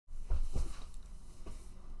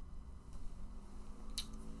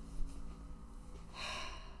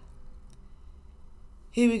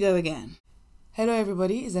Here we go again. Hello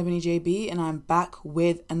everybody, it's Ebony JB and I'm back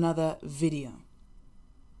with another video.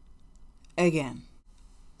 Again.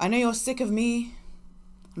 I know you're sick of me.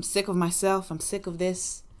 I'm sick of myself. I'm sick of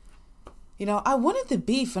this. You know, I wanted the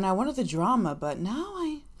beef and I wanted the drama, but now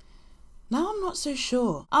I'm not so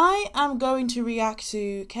sure. I am going to react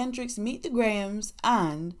to Kendrick's Meet the Grahams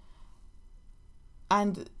and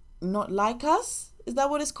Not Like Us. Is that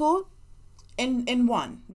what it's called? In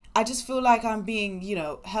one. I just feel like I'm being,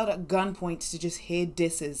 held at gunpoint to just hear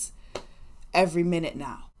disses every minute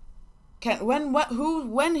now.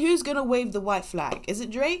 Who's gonna wave the white flag? Is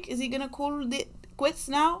it Drake? Is he gonna call it quits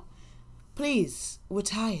now? Please, we're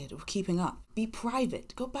tired of keeping up. Be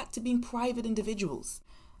private. Go back to being private individuals.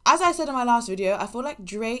 As I said in my last video, I feel like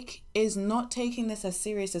Drake is not taking this as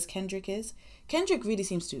serious as Kendrick is. Kendrick really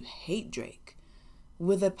seems to hate Drake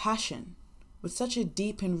with a passion, with such a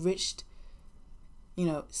deep, enriched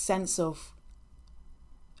sense of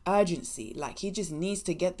urgency. Like, he just needs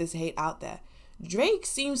to get this hate out there. Drake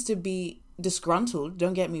seems to be disgruntled,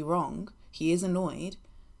 don't get me wrong. He is annoyed.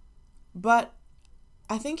 But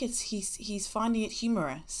I think he's finding it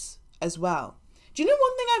humorous as well. Do you know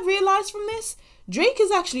one thing I've realized from this? Drake is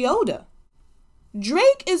actually older.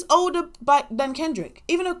 Drake is older than Kendrick.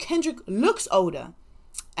 Even though Kendrick looks older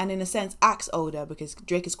and in a sense acts older because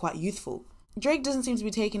Drake is quite youthful. Drake doesn't seem to be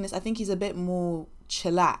taking this. I think he's a bit more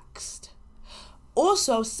chillaxed.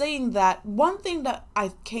 Also, saying that, one thing that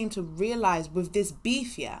I came to realize with this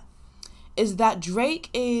beef here is that Drake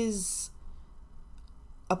is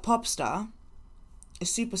a pop star, a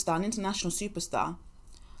superstar, an international superstar.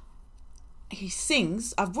 He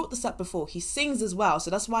sings. I've brought this up before. He sings as well.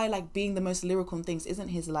 So that's why, like, being the most lyrical and things isn't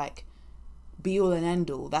his, like, be-all and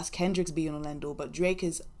end-all. That's Kendrick's be-all and end-all. But Drake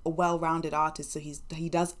is a well-rounded artist, so he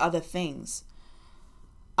does other things.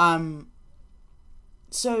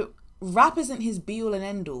 So rap isn't his be-all and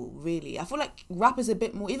end-all, really. I feel like rap is a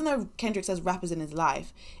bit more, even though Kendrick says rap is in his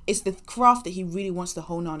life, it's the craft that he really wants to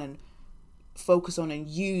hone on and focus on and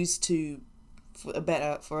use for a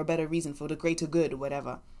better reason, for the greater good or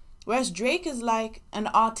whatever. Whereas Drake is like an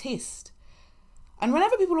artist. And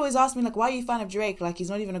whenever people always ask me, like, why are you a fan of Drake? Like, he's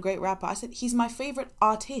not even a great rapper. I said, he's my favorite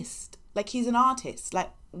artist. Like, he's an artist,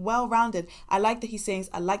 like, well-rounded. I like that he sings.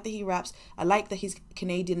 I like that he raps. I like that he's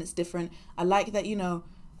Canadian. It's different. I like that,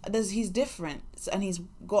 he's different and he's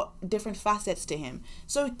got different facets to him.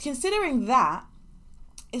 So considering that,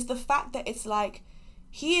 it's the fact that it's like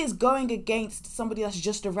he is going against somebody that's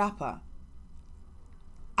just a rapper.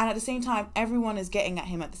 And at the same time, everyone is getting at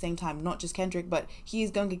him at the same time, not just Kendrick, but he is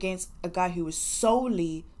going against a guy who is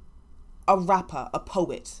solely a rapper, a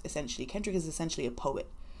poet, essentially. Kendrick is essentially a poet.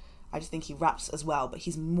 I just think he raps as well, but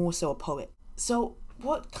he's more so a poet. So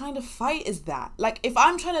what kind of fight is that? Like, if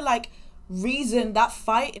I'm trying to, like, reason that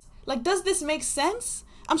fight, like, does this make sense?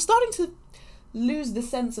 I'm starting to lose the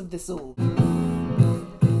sense of this all.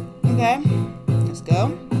 Okay, let's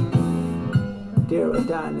go. Dear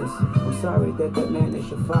Adonis, I'm sorry that man is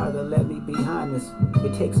your father. Let me be honest.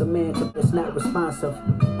 It takes a man that's not responsive.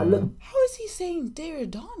 How is he saying Dear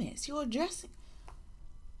Adonis? You're addressing...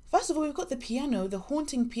 First of all, we've got the piano, the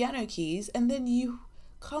haunting piano keys, and then you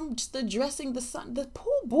come just addressing the son, the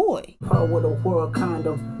poor boy. Paul with a world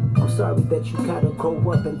condom. I'm sorry that you gotta grow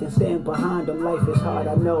up and then stand behind him. Life is hard,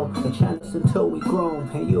 I know. And China's until we grown.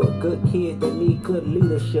 And you're a good kid that need good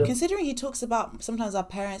leadership. Considering he talks about sometimes our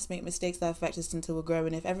parents make mistakes that affect us until we're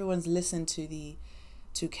growing. If everyone's listened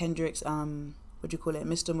to Kendrick's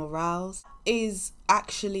Mr. Morales, is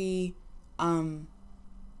actually and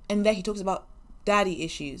there he talks about daddy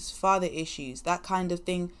issues, father issues, that kind of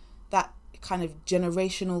thing, that kind of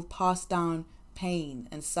generational passed down pain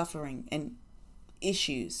and suffering and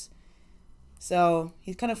issues. So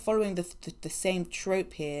he's kind of following the same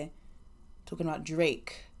trope here, talking about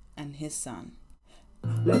Drake and his son.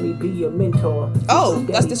 Let me be your mentor. Oh,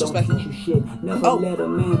 that's disrespectful. Never let a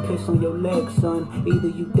man piss on your leg, son. Either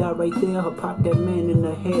you die right there or pop that man in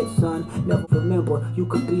the head, son. Never remember, you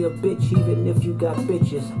could be a bitch even if you got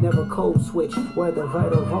bitches. Never code switch, whether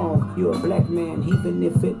right or wrong. You're a black man, even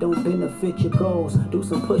if it don't benefit your goals. Do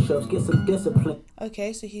some push-ups, get some discipline.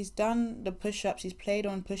 Okay, so he's done the push-ups. He's played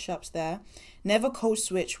on push-ups there. Never code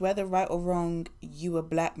switch, whether right or wrong. You a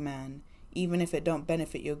black man, even if it don't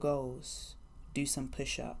benefit your goals. Do some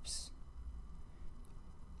push-ups.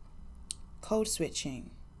 Code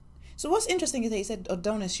switching. So what's interesting is that he said,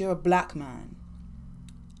 Adonis, you're a black man.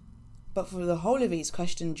 But for the whole of it, he's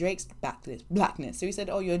questioned Drake's blackness. So he said,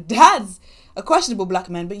 oh, your dad's a questionable black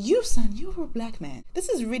man, but you, son, you're a black man. This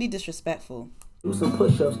is really disrespectful. Do some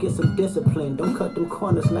push-ups, get some discipline. Don't cut them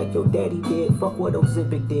corners like your daddy did. Fuck what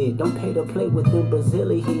Ozempic did. Don't pay to play with them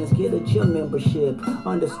Brazilians. Get a gym membership.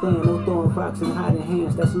 Understand, no throwing rocks and hiding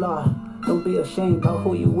hands. That's law. Don't be ashamed about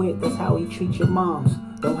who you with. That's how he treats your moms.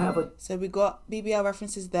 Don't have a... So we got BBL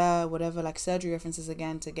references there, whatever, like surgery references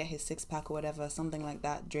again to get his six-pack or whatever, something like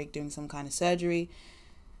that. Drake doing some kind of surgery.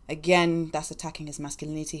 Again, that's attacking his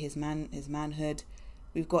masculinity, his manhood.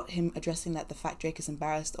 We've got him addressing that the fact Drake is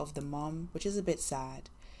embarrassed of the mom, which is a bit sad.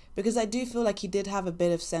 Because I do feel like he did have a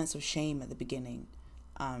bit of sense of shame at the beginning.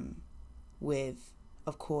 With,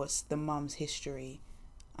 of course, the mom's history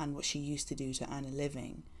and what she used to do to earn a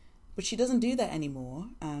living. But she doesn't do that anymore.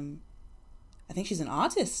 I think she's an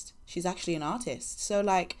artist. She's actually an artist. So,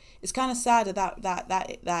 like, it's kind of sad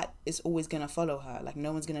that is always going to follow her. Like,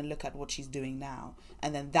 no one's going to look at what she's doing now.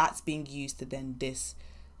 And then that's being used to then diss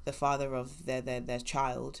the father of their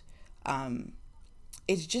child.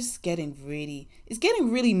 It's just getting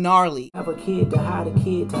really gnarly. Have a kid to hide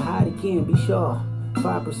again, be sure.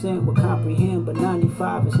 5% will comprehend, but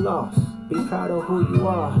 95 is lost. Be proud of who you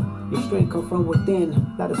are. Your strength come from within.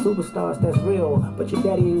 A lot of superstars, that's real, but your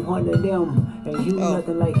daddy ain't one of them. And you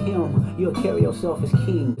nothing like him. You'll carry yourself as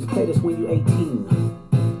king. Just play this when you're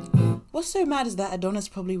 18. What's so mad is that Adonis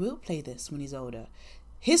probably will play this when he's older.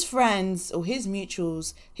 His friends or his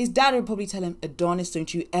mutuals, his dad would probably tell him, Adonis,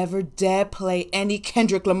 don't you ever dare play any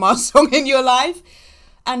Kendrick Lamar song in your life.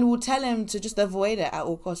 And will tell him to just avoid it at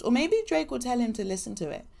all costs. Or maybe Drake will tell him to listen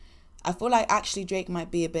to it. I feel like actually Drake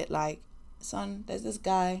might be a bit like, son, there's this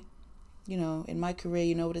guy, you know, in my career,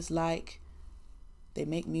 you know what it's like. They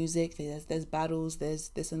make music, there's battles, there's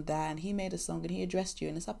this and that. And he made a song and he addressed you.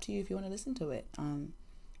 And it's up to you if you want to listen to it.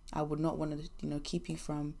 I would not want to, you know, keep you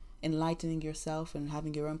from enlightening yourself and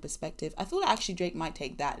having your own perspective. I feel like actually Drake might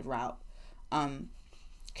take that route.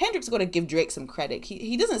 Kendrick's got to give Drake some credit.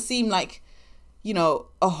 He doesn't seem like, you know,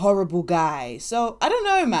 a horrible guy. So I don't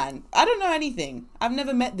know, man. I don't know anything. I've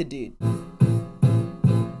never met the dude.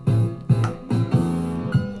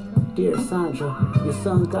 Dear Sandra, your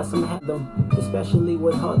son got some them, especially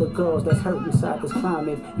with other girls that's hurt inside this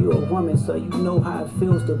climate. You're a woman, so you know how it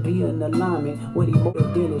feels to be in alignment. With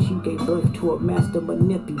emotional Dennis, you gave birth to a master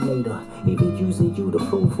manipulator. Even using you to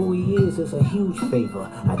prove who he is a huge favor.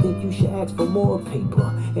 I think you should ask for more paper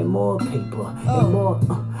and more paper and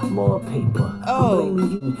more paper. I'm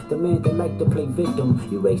blaming you, the man that liked to play victim.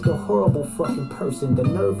 You raised a horrible fucking person. The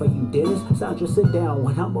nerve of you, Dennis. Sandra, sit down.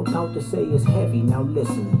 What I'm about to say is heavy. Now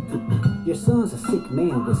listen. Your son's a sick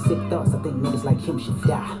man with sick thoughts. I think niggas like him should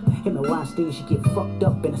die. Him and Weinstein should get fucked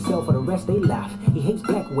up in a cell for the rest of their life. He hates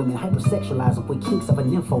black women, hypersexualize them with kinks of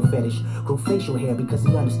an info fetish. Grew facial hair because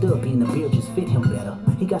he understood being a beard just fit him better.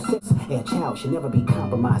 He got sex and a child should never be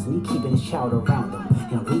compromised, and he keeping his child around him.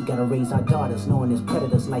 And we gotta raise our daughters knowing there's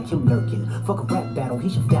predators like him lurking. Fuck a rap battle, he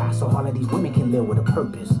should die so all of these women can live with a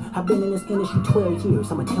purpose. I've been in this industry 12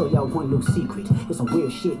 years, I'ma tell y'all one little secret. There's some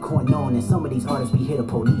weird shit going on and some of these artists be here to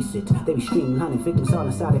police it. They be streamlining victims all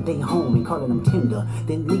inside of their home and calling them tender.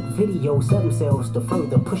 Then leak videos of themselves to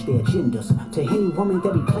further push their agendas. To any woman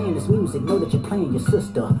that be playing this music, know that you're playing your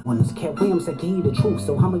sister. One's Cat Williams that gave you the truth,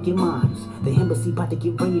 so I'ma get mine. The embassy about to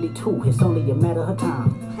get raided too, it's only a matter of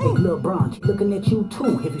time. Hey, Lil Bron, keep looking at you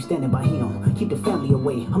too if you standing by him. Keep the family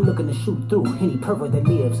away, I'm looking to shoot through any pervert that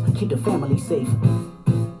lives. Keep the family safe.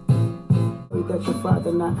 That your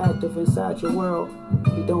father not active inside your world.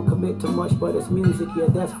 He don't commit to much but it's music, yeah,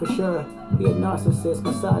 that's for sure. He a narcissist,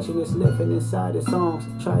 misogynist, living inside his songs.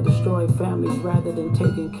 Try to destroy families rather than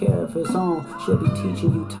taking care of his own. She'll be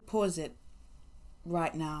teaching you. Pause it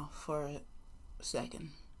right now for a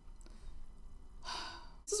second.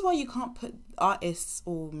 This is why you can't put artists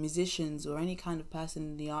or musicians or any kind of person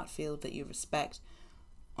in the art field that you respect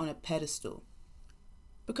on a pedestal.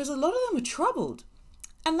 Because a lot of them are troubled.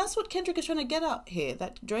 And that's what Kendrick is trying to get out here,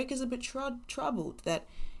 that Drake is a bit troubled, that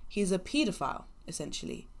he's a pedophile,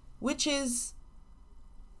 essentially. Which is,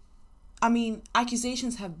 I mean,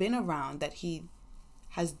 accusations have been around that he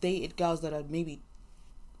has dated girls that are maybe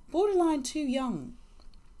borderline too young.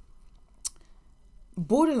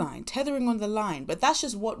 Borderline, tethering on the line. But that's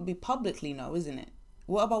just what we publicly know, isn't it?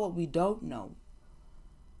 What about what we don't know?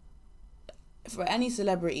 For any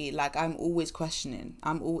celebrity, like, I'm always questioning.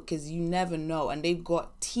 Because you never know. And they've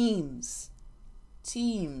got teams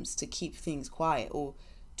to keep things quiet or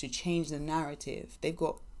to change the narrative. They've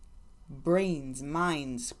got brains,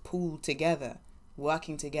 minds pooled together,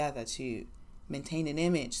 working together to maintain an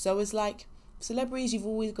image. So it's like, celebrities, you've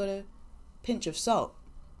always got a pinch of salt.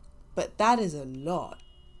 But that is a lot.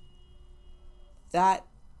 That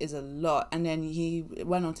is a lot. And then he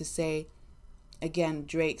went on to say, again,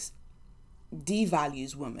 Drake's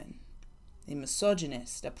devalues women. a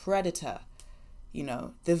misogynist, a predator. You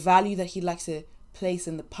know, the value that he likes to place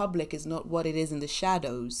in the public is not what it is in the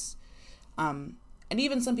shadows. And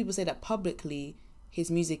even some people say that publicly his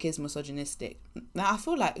music is misogynistic. Now, I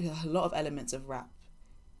feel like a lot of elements of rap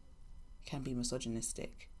can be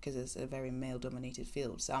misogynistic because it's a very male-dominated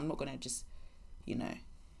field. So I'm not going to just, you know,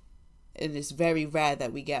 it is very rare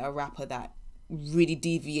that we get a rapper that really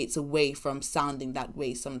deviates away from sounding that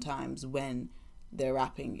way sometimes when they're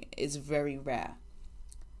rapping. It's very rare.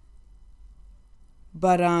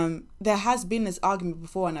 But there has been this argument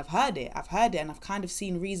before, and I've heard it, and I've kind of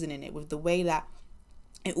seen reason in it with the way that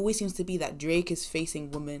it always seems to be that Drake is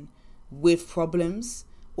facing women with problems,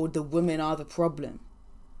 or the women are the problem.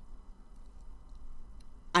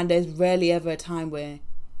 And there's rarely ever a time where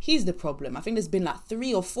he's the problem. I think there's been like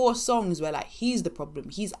 3 or 4 songs where like he's the problem.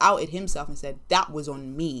 He's outed himself and said, that was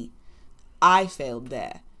on me. I failed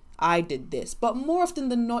there. I did this. But more often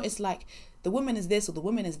than not, it's like the woman is this or the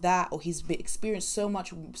woman is that, or he's experienced so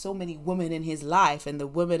many women in his life, and the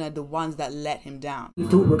women are the ones that let him down.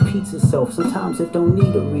 It repeats itself. Sometimes it don't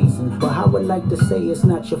need a reason. But I would like to say it's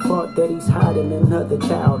not your fault that he's hiding another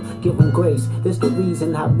child. Give him grace. This the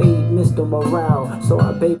reason I made Mr. Morale. So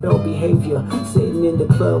I babe bell behavior. Sitting in the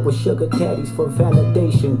club with sugar daddies for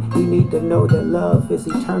validation. You need to know that love is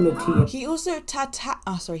eternity. He also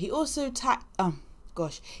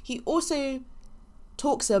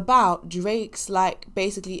talks about Drake's like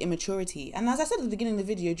basically immaturity. And as I said at the beginning of the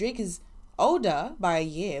video, Drake is older by a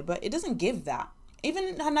year, but it doesn't give that.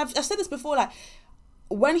 Even, and I've said this before, like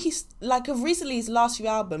when he's like of recently his last few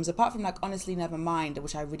albums, apart from like Honestly Nevermind,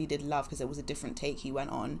 which I really did love because it was a different take he went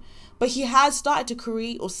on, but he has started to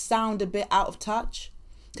create or sound a bit out of touch,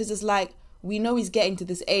 because it's like we know he's getting to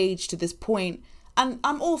this age, to this point, and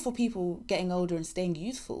I'm all for people getting older and staying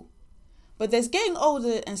youthful, but there's getting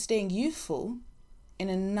older and staying youthful in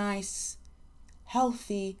a nice,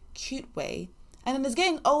 healthy, cute way. And then there's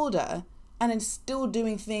getting older and then still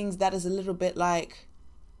doing things that is a little bit like,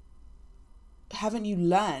 haven't you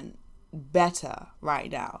learned better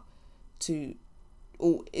right now?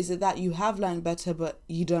 Or is it that you have learned better but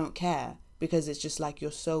you don't care because it's just like you're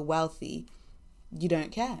so wealthy, you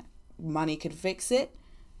don't care. Money can fix it,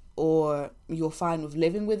 or you're fine with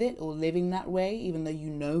living with it or living that way even though you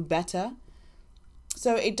know better.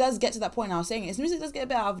 So it does get to that point I was saying, his music does get a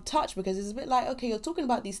bit out of touch because it's a bit like, okay, you're talking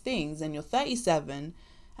about these things and you're 37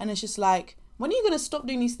 and it's just like, when are you going to stop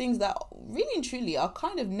doing these things that really and truly are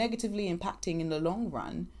kind of negatively impacting in the long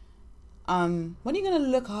run? When are you going to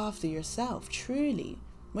look after yourself, truly?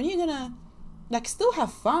 When are you going to, like, still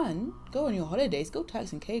have fun? Go on your holidays, go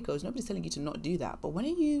Turks and Caicos. Nobody's telling you to not do that. But when are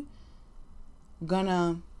you going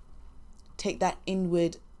to take that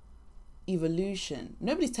inward evolution?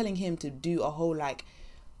 Nobody's telling him to do a whole like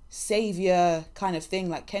savior kind of thing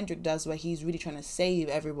like Kendrick does, where he's really trying to save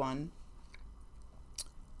everyone.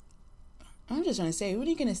 I'm just trying to say, when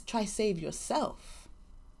are you going to try save yourself?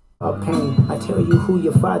 Pain. I tell you who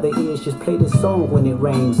your father is, just play this song when it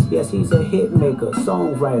rains. Yes, he's a hit maker,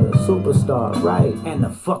 songwriter, superstar, right? And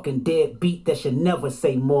a fucking deadbeat that should never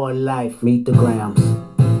say more life. Meet the Grams.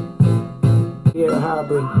 Yeah,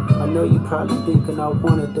 Hybrid, I know you probably thinking I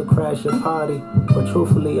wanted to crash a party, but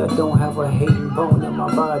truthfully I don't have a hating bone in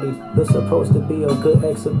my body. It's supposed to be a good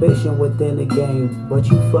exhibition within the game, but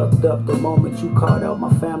you fucked up the moment you called out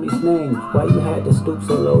my family's name. Why you had to stoop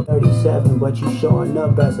so low, 37, but you showing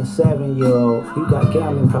up as a 7-year-old. You got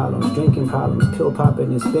gambling problems, drinking problems, pill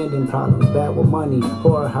popping and spending problems, bad with money,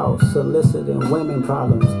 whorehouse, soliciting women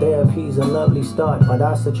problems. Therapy's a lovely start, but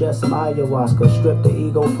I suggest some ayahuasca, strip the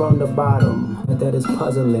ego from the bottom. That is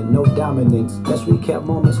puzzling, no dominance. Let's recap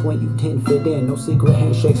moments when you didn't fit in. No secret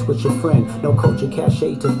handshakes with your friend, no culture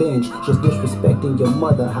cachet to binge. Just disrespecting your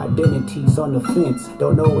mother, identities on the fence.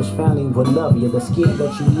 Don't know which family would love you. The skin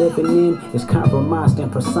that you living in is compromised and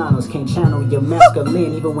personas can't channel your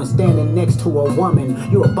masculine. Even when standing next to a woman,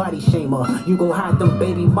 you a body shamer. You go hide them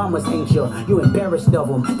baby mamas, ain't you? You embarrassed of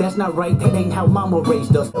them. That's not right, that ain't how mama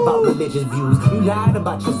raised us. About religious views, you lied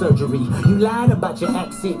about your surgery. You lied about your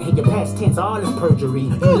accent and your past tense. All is perjury.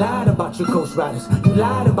 You lied about your ghost riders. You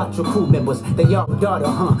lied about your crew members. They your daughter,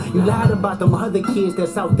 huh? You lied about them other kids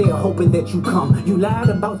that's out there hoping that you come. You lied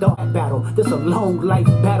about the battle. This a long life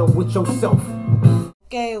battle with yourself.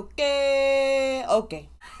 Okay.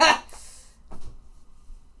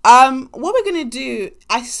 What we're gonna do,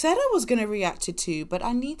 I said I was gonna react to 2, but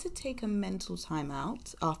I need to take a mental time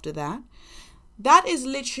out after that. That is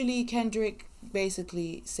literally Kendrick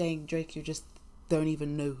basically saying, Drake, you just don't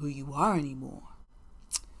even know who you are anymore.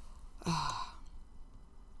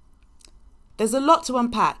 There's a lot to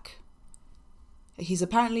unpack. He's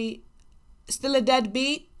apparently still a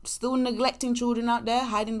deadbeat. still neglecting children out there,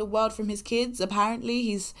 hiding the world from his kids. Apparently,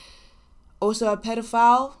 he's also a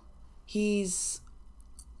pedophile. He's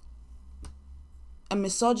a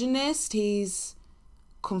misogynist. He's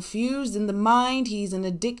confused in the mind. He's an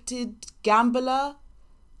addicted gambler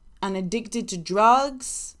and addicted to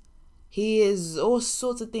drugs. He is all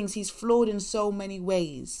sorts of things. He's flawed in so many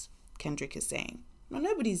ways, Kendrick is saying. Well,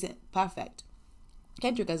 nobody's perfect.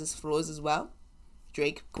 Kendrick has his flaws as well.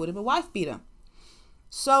 Drake called him a wife beater.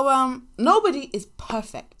 So, nobody is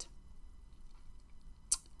perfect.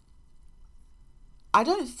 I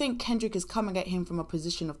don't think Kendrick is coming at him from a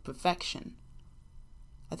position of perfection.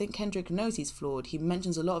 I think Kendrick knows he's flawed. He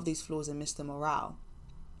mentions a lot of these flaws in Mr. Morale.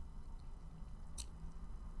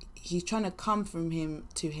 He's trying to come from him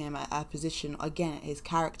to him at a position, again, his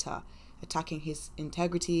character, attacking his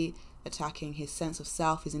integrity, attacking his sense of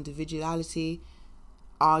self, his individuality.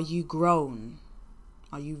 Are you grown?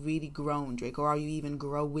 Are you really grown, Drake? Or are you even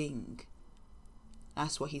growing?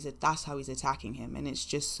 That's how he's attacking him. And it's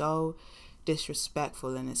just so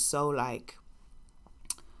disrespectful, and it's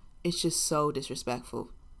just so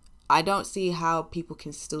disrespectful. I don't see how people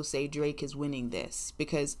can still say Drake is winning this,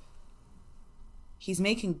 because he's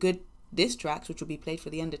making good diss tracks, which will be played for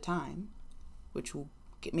the end of time, which will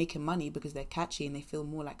make him money because they're catchy and they feel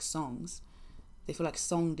more like songs. They feel like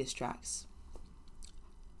song diss tracks.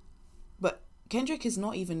 But Kendrick is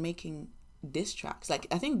not even making diss tracks. Like,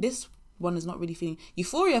 I think this one is not really feeling...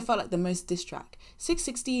 Euphoria felt like the most diss track.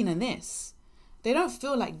 616 and this, they don't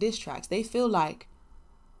feel like diss tracks. They feel like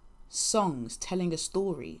songs telling a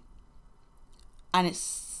story. And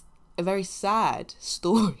it's a very sad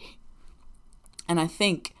story. And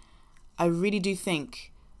I really do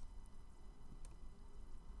think,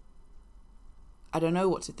 I don't know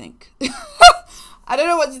what to think. I don't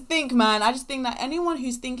know what to think, man. I just think that anyone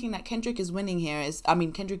who's thinking that Kendrick is winning here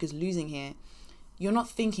Kendrick is losing here, you're not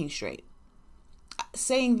thinking straight.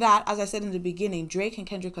 Saying that, as I said in the beginning, Drake and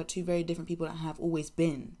Kendrick are two very different people and have always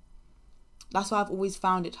been. That's why I've always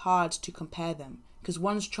found it hard to compare them, because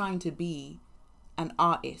one's trying to be an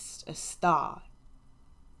artist, a star,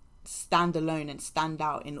 stand alone and stand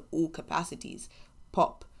out in all capacities: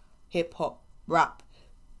 pop, hip hop, rap,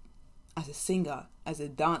 as a singer, as a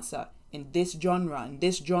dancer, in this genre, and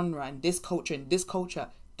this genre, and this culture, and this culture.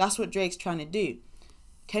 That's what Drake's trying to do.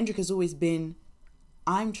 Kendrick has always been,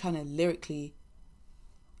 I'm trying to lyrically,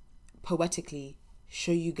 poetically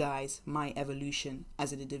show you guys my evolution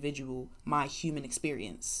as an individual, my human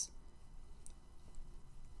experience.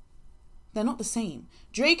 They're not the same.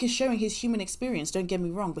 Drake is showing his human experience, don't get me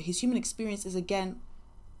wrong, but his human experience is, again,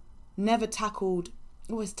 never tackled,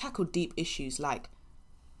 always tackled deep issues like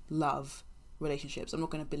love, relationships. I'm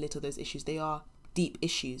not going to belittle those issues. They are deep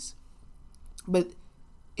issues. But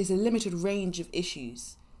it's a limited range of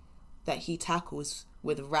issues that he tackles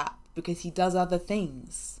with rap, because he does other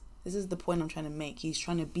things. This is the point I'm trying to make. He's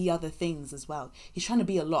trying to be other things as well. He's trying to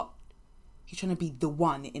be a lot. He's trying to be the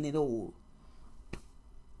one in it all.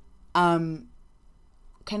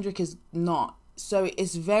 Kendrick is not. So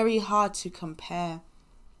it's very hard to compare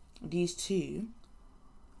these two.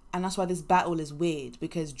 And that's why this battle is weird,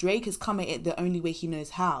 because Drake has come at it the only way he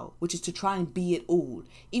knows how, which is to try and be it all.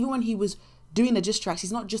 Even when he was doing the diss tracks,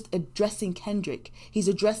 he's not just addressing Kendrick. He's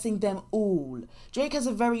addressing them all. Drake has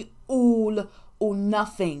a very all or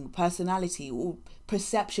nothing personality or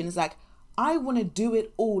perception. It's like, I want to do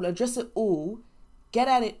it all, address it all, get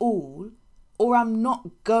at it all, or I'm not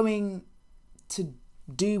going to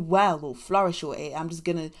do well or flourish, or I'm just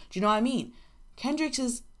gonna, do you know what I mean? Kendrick's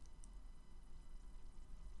is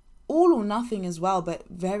all or nothing as well, but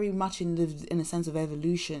very much in a sense of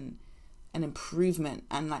evolution and improvement,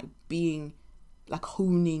 and like being, like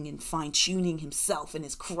honing and fine-tuning himself and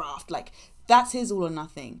his craft. Like, that's his all or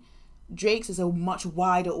nothing. Drake's is a much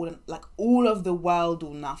wider, like all of the world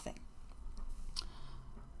or nothing.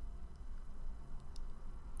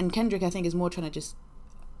 And Kendrick, I think, is more trying to just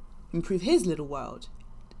improve his little world,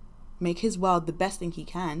 make his world the best thing he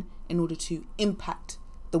can in order to impact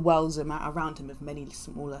the worlds around him of many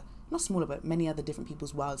smaller, not smaller, but many other different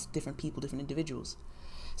people's worlds, different people, different individuals.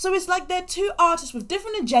 So it's like they're two artists with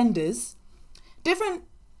different agendas, different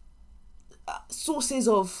sources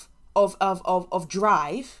of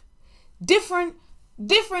drive, different.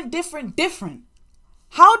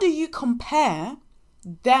 How do you compare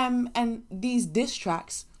them and these diss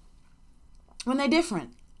tracks when they're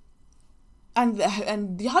different? And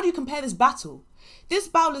how do you compare this battle? This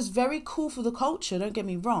battle is very cool for the culture, don't get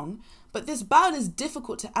me wrong, but this battle is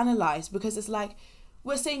difficult to analyze, because it's like,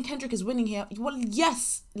 we're saying Kendrick is winning here. Well,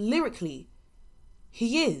 yes, lyrically,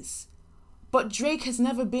 he is. But Drake has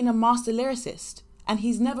never been a master lyricist. And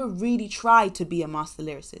he's never really tried to be a master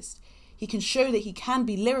lyricist. He can show that he can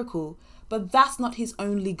be lyrical, but that's not his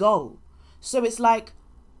only goal. So it's like,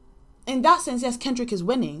 in that sense, yes, Kendrick is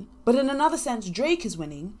winning, but in another sense, Drake is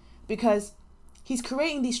winning because he's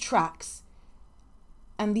creating these tracks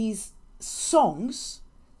and these songs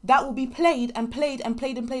that will be played and played and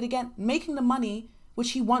played and played again, making the money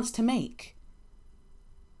which he wants to make.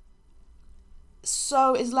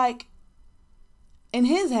 So it's like, in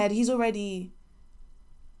his head, he's already...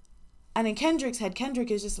 And in Kendrick's head,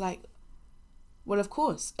 Kendrick is just like, well, of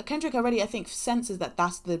course. Kendrick already, I think, senses that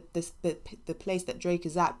that's the place that Drake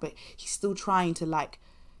is at, but he's still trying to, like,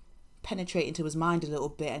 penetrate into his mind a little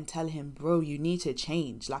bit and tell him, bro, you need to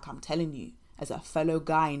change. Like, I'm telling you, as a fellow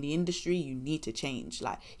guy in the industry, you need to change.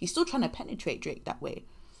 Like, he's still trying to penetrate Drake that way.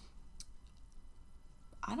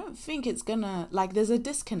 I don't think it's gonna, like, there's a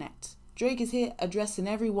disconnect. Drake is here addressing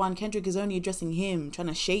everyone. Kendrick is only addressing him, trying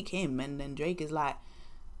to shake him. And then Drake is like,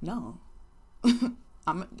 no.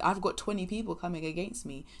 I've got 20 people coming against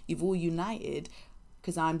me. You've all united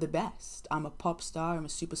because I'm the best. I'm a pop star. I'm a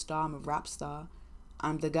superstar. I'm a rap star.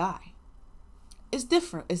 I'm the guy. It's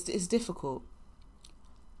different. It's difficult.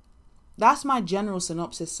 That's my general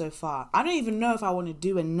synopsis so far. I don't even know if I want to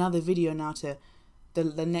do another video now to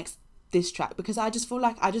the next diss track, because I just feel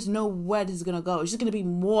like I just know where this is going to go. It's just going to be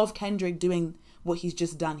more of Kendrick doing what he's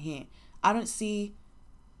just done here. I don't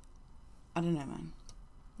know, man.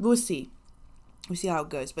 We'll see. We'll see how it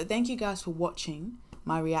goes. But thank you guys for watching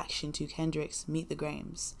my reaction to Kendrick's Meet the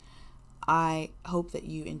Grahams. I hope that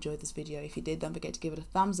you enjoyed this video. If you did, don't forget to give it a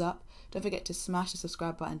thumbs up. Don't forget to smash the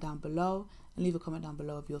subscribe button down below and leave a comment down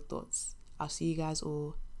below of your thoughts. I'll see you guys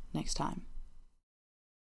all next time.